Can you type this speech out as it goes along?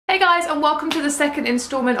Hey guys, and welcome to the second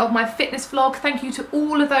instalment of my fitness vlog. Thank you to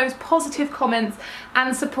all of those positive comments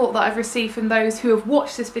and support that I've received from those who have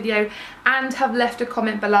watched this video and have left a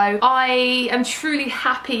comment below. I am truly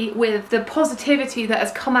happy with the positivity that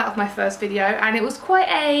has come out of my first video, and it was quite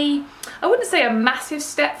a, I wouldn't say a massive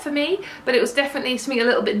step for me, but it was definitely something a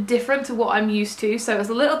little bit different to what I'm used to, so it was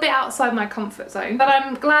a little bit outside my comfort zone. But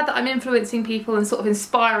I'm glad that I'm influencing people and sort of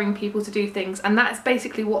inspiring people to do things, and that's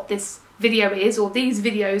basically what this video is, or these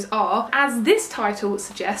videos are. As this title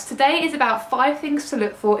suggests, today is about 5 things to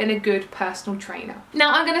look for in a good personal trainer.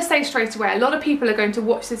 Now I'm going to say straight away, a lot of people are going to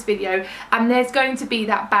watch this video and there's going to be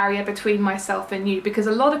that barrier between myself and you, because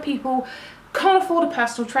a lot of people can't afford a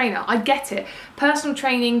personal trainer. I get it. Personal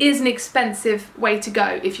training is an expensive way to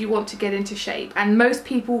go if you want to get into shape, and most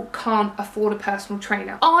people can't afford a personal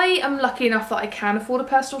trainer. I am lucky enough that I can afford a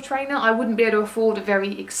personal trainer. I wouldn't be able to afford a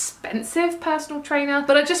very expensive personal trainer,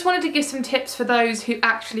 but I just wanted to give some tips for those who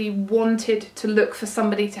actually wanted to look for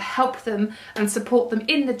somebody to help them and support them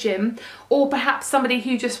in the gym, or perhaps somebody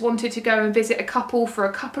who just wanted to go and visit a couple for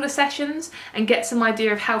a couple of sessions and get some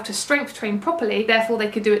idea of how to strength train properly, therefore they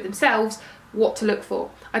could do it themselves, what to look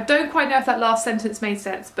for. I don't quite know if that last sentence made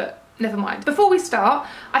sense, but never mind. Before we start,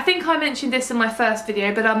 I think I mentioned this in my first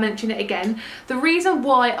video, but I'll mention it again. The reason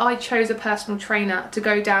why I chose a personal trainer to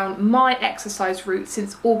go down my exercise route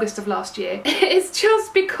since August of last year is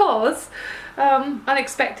just because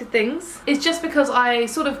unexpected things. It's just because I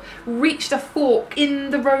sort of reached a fork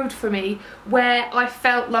in the road for me where I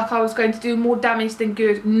felt like I was going to do more damage than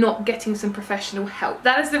good not getting some professional help.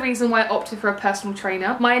 That is the reason why I opted for a personal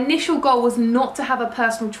trainer. My initial goal was not to have a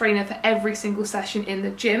personal trainer for every single session in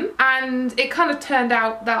the gym, and it kind of turned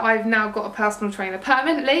out that I've now got a personal trainer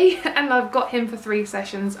permanently and I've got him for 3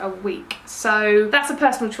 sessions a week. So that's a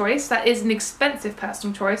personal choice. That is an expensive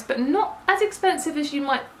personal choice, but not as expensive as you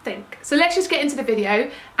might think. So let's just get into the video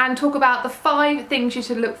and talk about the 5 things you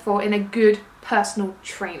should look for in a good personal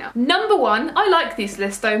trainer. Number 1, I like these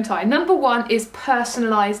lists, don't I? Number 1 is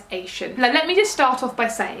personalisation. Now let me just start off by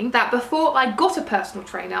saying that before I got a personal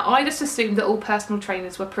trainer, I just assumed that all personal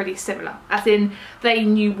trainers were pretty similar, as in they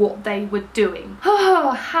knew what they were doing.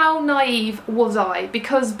 Oh, how naive was I?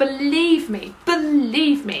 Because believe me,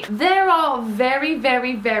 there are very,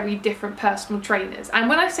 very, very different personal trainers. And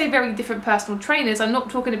when I say very different personal trainers, I'm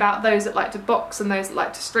not talking about those that like to box and those that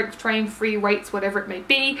like to strength train, free weights, whatever it may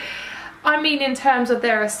be. I mean in terms of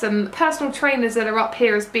there are some personal trainers that are up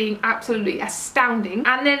here as being absolutely astounding,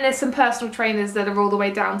 and then there's some personal trainers that are all the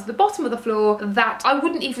way down to the bottom of the floor that I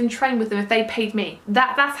wouldn't even train with them if they paid me.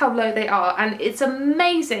 That's how low they are, and it's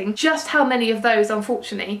amazing just how many of those,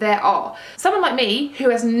 unfortunately, there are. Someone like me, who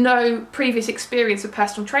has no previous experience of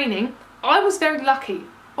personal training, I was very lucky.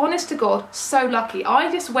 Honest to God, so lucky.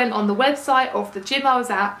 I just went on the website of the gym I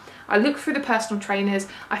was at, I looked through the personal trainers,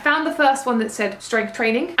 I found the first one that said strength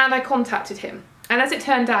training, and I contacted him. And as it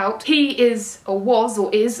turned out, he is, or was,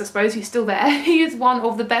 or is, I suppose he's still there, he is one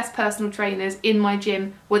of the best personal trainers in my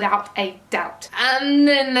gym without a doubt. And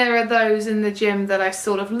then there are those in the gym that I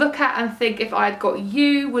sort of look at and think, if I'd got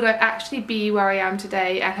you, would I actually be where I am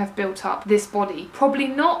today and have built up this body? Probably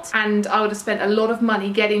not, and I would have spent a lot of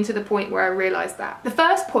money getting to the point where I realised that. The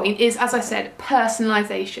first point is, as I said,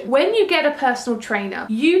 personalisation. When you get a personal trainer,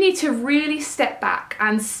 you need to really step back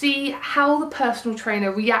and see how the personal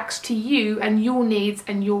trainer reacts to you and your needs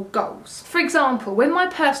and your goals. For example, when my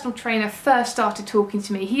personal trainer first started talking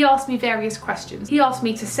to me, he asked me various questions. He asked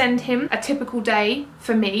me to send him a typical day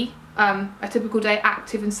for me, a typical day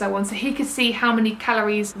active and so on, so he could see how many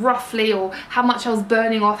calories roughly, or how much I was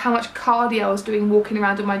burning off, how much cardio I was doing walking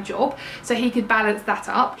around in my job, so he could balance that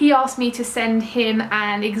up. He asked me to send him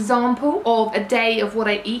an example of a day of what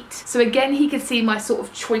I eat, so again he could see my sort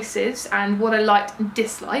of choices and what I liked and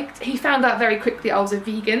disliked. He found out very quickly I was a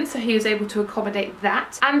vegan, so he was able to accommodate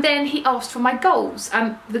that. And then he asked for my goals,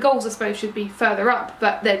 and the goals I suppose should be further up,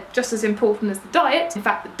 but they're just as important as the diet. In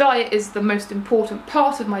fact, the diet is the most important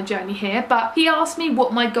part of my journey here, but he asked me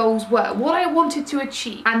what my goals were, what I wanted to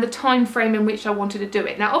achieve, and the time frame in which I wanted to do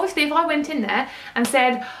it. Now obviously if I went in there and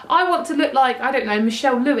said I want to look like, I don't know,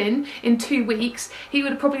 Michelle Lewin in 2 weeks, he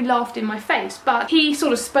would have probably laughed in my face. But he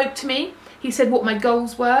sort of spoke to me. He said what my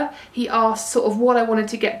goals were. He asked sort of what I wanted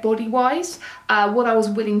to get body-wise, what I was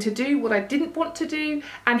willing to do, what I didn't want to do,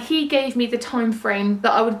 and he gave me the time frame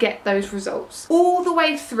that I would get those results. All the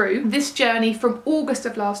way through this journey from August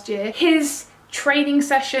of last year, his training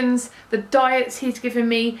sessions, the diets he's given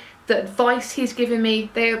me, the advice he's given me,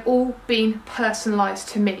 they have all been personalised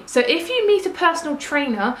to me. So if you meet a personal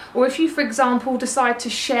trainer, or if you, for example, decide to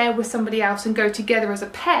share with somebody else and go together as a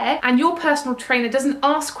pair, and your personal trainer doesn't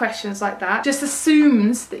ask questions like that, just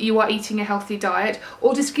assumes that you are eating a healthy diet,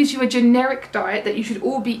 or just gives you a generic diet that you should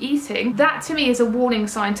all be eating, that to me is a warning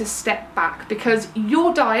sign to step back, because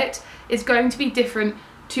your diet is going to be different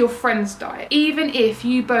to your friend's diet, even if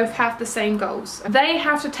you both have the same goals. They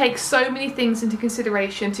have to take so many things into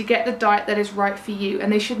consideration to get the diet that is right for you, and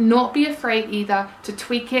they should not be afraid either to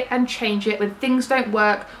tweak it and change it when things don't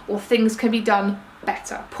work or things can be done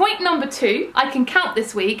better. Point number 2, I can count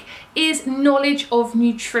this week, is knowledge of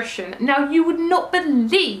nutrition. Now, you would not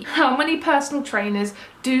believe how many personal trainers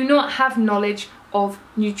do not have knowledge of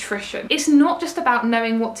nutrition. It's not just about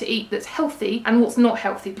knowing what to eat that's healthy and what's not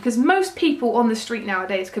healthy, because most people on the street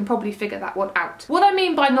nowadays can probably figure that one out. What I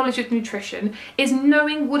mean by knowledge of nutrition is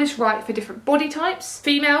knowing what is right for different body types,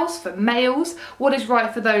 females, for males, what is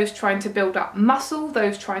right for those trying to build up muscle,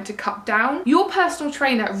 those trying to cut down. Your personal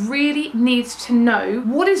trainer really needs to know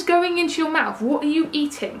what is going into your mouth. What are you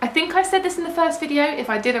eating? I think I said this in the first video. If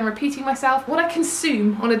I did, I'm repeating myself. What I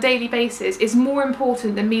consume on a daily basis is more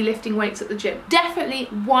important than me lifting weights at the gym. Definitely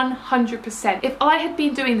 100%. If I had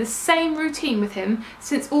been doing the same routine with him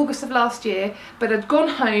since August of last year, but had gone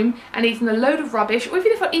home and eaten a load of rubbish, or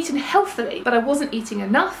even if I'd eaten healthily, but I wasn't eating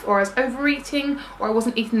enough, or I was overeating, or I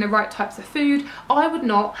wasn't eating the right types of food, I would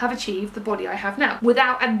not have achieved the body I have now.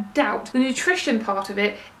 Without a doubt, the nutrition part of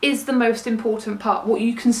it is the most important part. What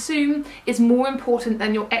you consume is more important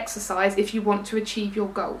than your exercise if you want to achieve your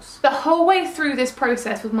goals. The whole way through this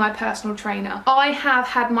process with my personal trainer, I have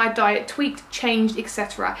had my diet tweaked, changed,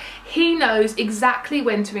 etc. He knows exactly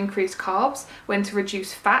when to increase carbs, when to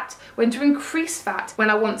reduce fat, when to increase fat, when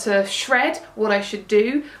I want to shred, what I should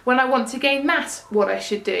do, when I want to gain mass, what I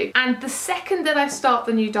should do. And the second that I start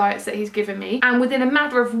the new diets that he's given me, and within a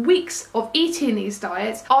matter of weeks of eating these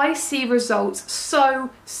diets, I see results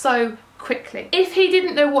so quickly. If he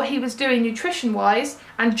didn't know what he was doing nutrition wise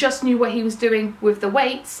and just knew what he was doing with the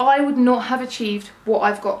weights, I would not have achieved what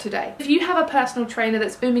I've got today. If you have a personal trainer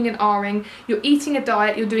that's umming and ahhing, you're eating a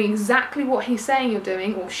diet, you're doing exactly what he's saying you're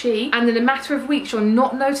doing, or she, and in a matter of weeks you're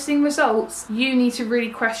not noticing results, you need to really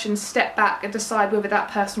question, step back and decide whether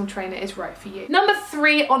that personal trainer is right for you. Number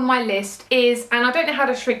 3 on my list is, and I don't know how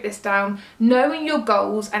to shrink this down, knowing your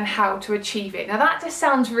goals and how to achieve it. Now that just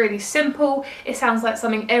sounds really simple. It sounds like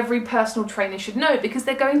something every personal trainer should know, because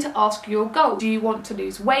they're going to ask you your goal. Do you want to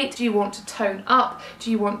lose weight? Do you want to tone up?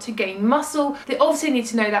 Do you want to gain muscle? They obviously need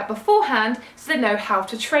to know that beforehand so they know how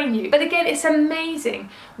to train you. But again, it's amazing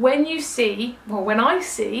when you see, well, when I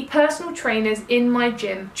see personal trainers in my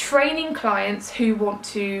gym training clients who want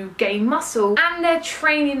to gain muscle, and they're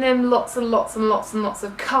training them lots and lots and lots and lots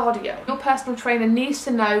of cardio. Your personal trainer needs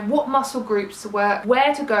to know what muscle groups to work,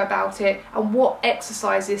 where to go about it, and what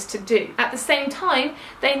exercises to do. At the same time,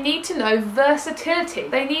 they need to know versatility.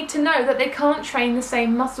 They need to know that they can't train the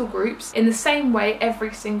same muscle groups in the same way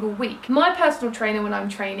every single week. My personal trainer, when I'm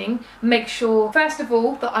training, makes sure first of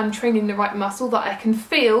all that I'm training the right muscle, that I can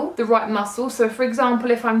feel the right muscle. So for example,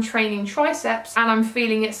 if I'm training triceps and I'm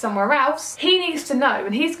feeling it somewhere else, he needs to know,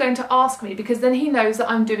 and he's going to ask me, because then he knows that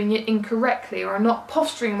I'm doing it incorrectly or I'm not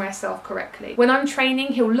posturing myself correctly. When I'm training,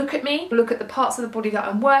 he'll look at me, look at the parts of the body that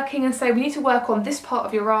I'm working and say, we need to work on this part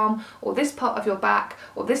of your arm, or this part of your back,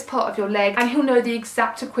 or this part of your leg, and he'll know the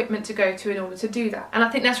exact equipment to go to in order to do that. And I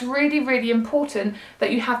think that's really, really important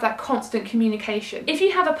that you have that constant communication. If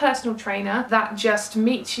you have a personal trainer that just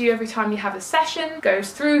meets you every time you have a session,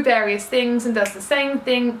 goes through various things and does the same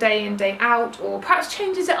thing day in, day out, or perhaps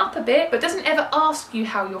changes it up a bit, but doesn't ever ask you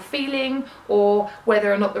how you're feeling or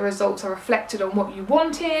whether or not the results are reflected on what you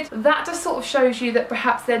wanted, that just sort of shows you that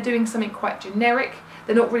perhaps they're doing something quite generic.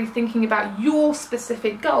 They're not really thinking about your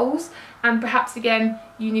specific goals, and perhaps again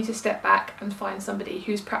you need to step back and find somebody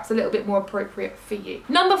who's perhaps a little bit more appropriate for you.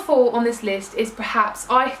 Number 4 on this list is perhaps,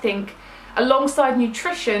 I think, alongside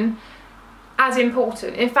nutrition, as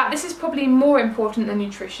important. In fact, this is probably more important than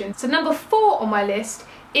nutrition. So number 4 on my list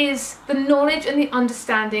is the knowledge and the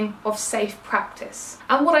understanding of safe practice.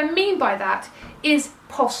 And what I mean by that is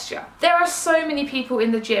posture. There are so many people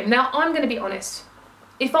in the gym. Now, I'm going to be honest.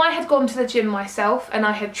 If I had gone to the gym myself and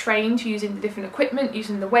I had trained using the different equipment,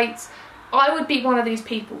 using the weights, I would be one of these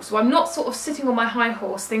people. So I'm not sort of sitting on my high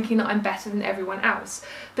horse thinking that I'm better than everyone else.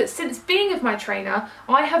 But since being with my trainer,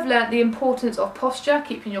 I have learnt the importance of posture,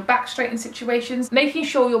 keeping your back straight in situations, making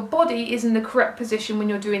sure your body is in the correct position when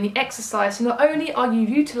you're doing the exercise. So not only are you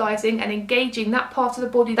utilising and engaging that part of the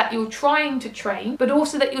body that you're trying to train, but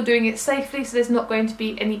also that you're doing it safely so there's not going to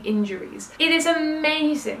be any injuries. It is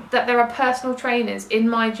amazing that there are personal trainers in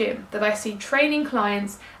my gym that I see training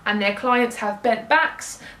clients, and their clients have bent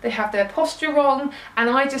backs, they have their posture wrong, and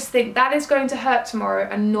I just think that is going to hurt tomorrow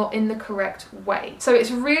and not in the correct way. So it's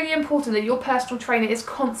really important that your personal trainer is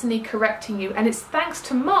constantly correcting you, and it's thanks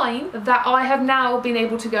to mine that I have now been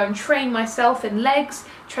able to go and train myself in legs,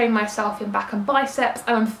 train myself in back and biceps,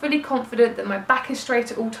 and I'm fully confident that my back is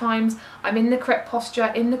straight at all times, I'm in the correct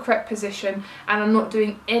posture, in the correct position, and I'm not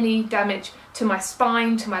doing any damage to my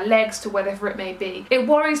spine, to my legs, to whatever it may be. It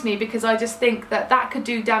worries me because I just think that that could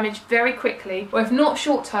do damage very quickly, or if not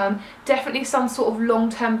short term, definitely some sort of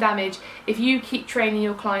long-term damage if you keep training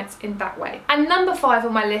your clients in that way. And number 5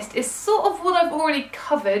 on my list is sort of what I've already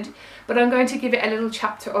covered, but I'm going to give it a little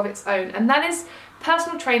chapter of its own, and that is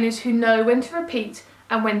personal trainers who know when to repeat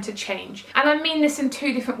and when to change. And I mean this in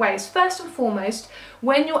 2 different ways. First and foremost,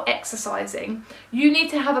 when you're exercising, you need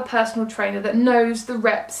to have a personal trainer that knows the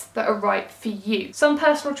reps that are right for you. Some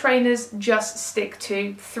personal trainers just stick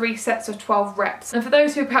to 3 sets of 12 reps. And for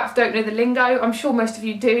those who perhaps don't know the lingo, I'm sure most of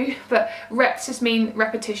you do, but reps just mean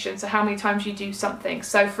repetition, so how many times you do something.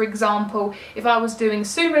 So for example, if I was doing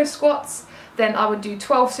sumo squats, then I would do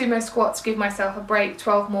 12 sumo squats, give myself a break,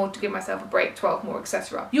 12 more to give myself a break, 12 more,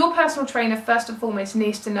 etc. Your personal trainer first and foremost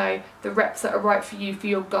needs to know the reps that are right for you for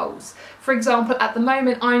your goals. For example, at the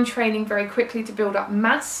moment I'm training very quickly to build up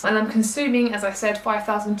mass, and I'm consuming, as I said,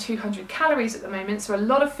 5,200 calories at the moment, so a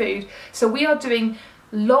lot of food. So we are doing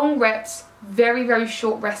long reps, very, very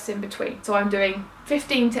short rests in between. So I'm doing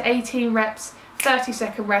 15 to 18 reps,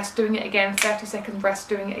 30-second rest, doing it again, 30-second rest,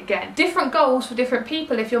 doing it again. Different goals for different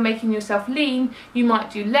people. If you're making yourself lean, you might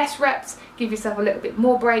do less reps, give yourself a little bit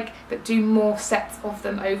more break, but do more sets of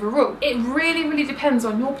them overall. It really, really depends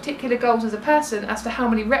on your particular goals as a person as to how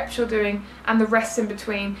many reps you're doing and the rests in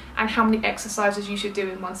between and how many exercises you should do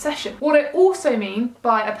in one session. What I also mean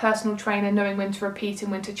by a personal trainer knowing when to repeat and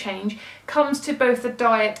when to change comes to both the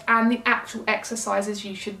diet and the actual exercises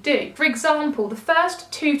you should do. For example, the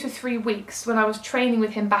first 2 to 3 weeks when I was training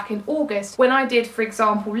with him back in August, when I did, for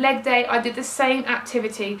example, leg day, I did the same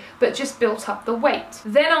activity but just built up the weight.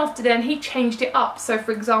 Then he changed it up. So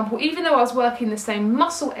for example, even though I was working the same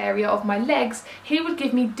muscle area of my legs, he would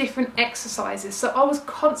give me different exercises. So I was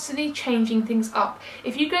constantly changing things up.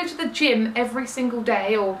 If you go to the gym every single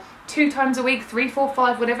day, or 2 times a week, 3, 4,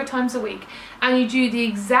 5, whatever times a week, and you do the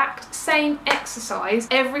exact same exercise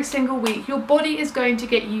every single week, your body is going to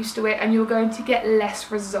get used to it and you're going to get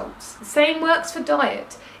less results. The same works for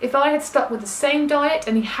diet. If I had stuck with the same diet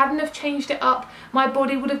and he hadn't have changed it up, my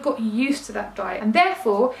body would have got used to that diet, and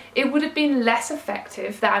therefore it would have been less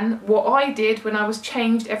effective than what I did when I was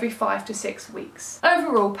changed every 5 to 6 weeks.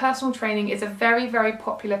 Overall, personal training is a very, very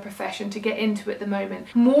popular profession to get into at the moment.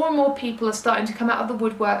 More and more people are starting to come out of the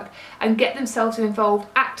woodwork and get themselves involved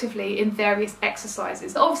actively in various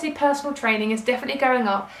exercises. Obviously, personal training is definitely going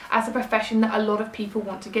up as a profession that a lot of people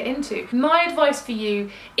want to get into. My advice for you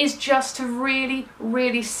is just to really,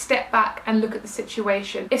 really step back and look at the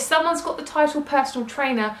situation. If someone's got the title personal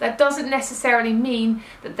trainer, that doesn't necessarily mean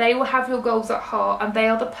that they will have your goals at heart and they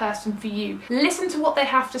are the person for you. Listen to what they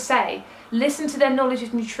have to say. Listen to their knowledge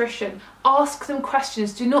of nutrition. Ask them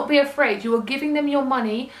questions. Do not be afraid. You are giving them your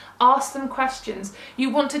money. Ask them questions.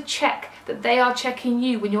 You want to check that they are checking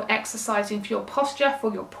you when you're exercising for your posture,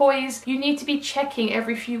 for your poise. You need to be checking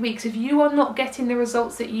every few weeks. If you are not getting the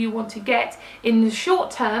results that you want to get in the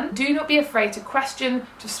short term, do not be afraid to question,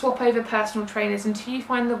 to swap over personal trainers until you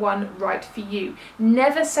find the one right for you.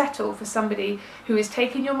 Never settle for somebody who is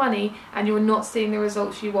taking your money and you're not seeing the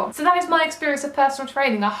results you want. So that is my experience of personal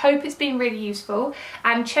training. I hope it's been really useful,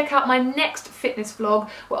 and check out my next fitness vlog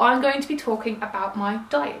where I'm going to be talking about my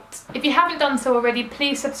diet. If you haven't done so already,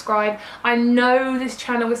 please subscribe. I know this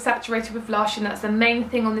channel is saturated with lush and that's the main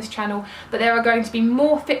thing on this channel, but there are going to be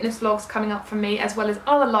more fitness vlogs coming up from me as well as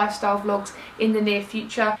other lifestyle vlogs in the near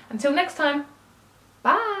future. Until next time,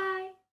 bye!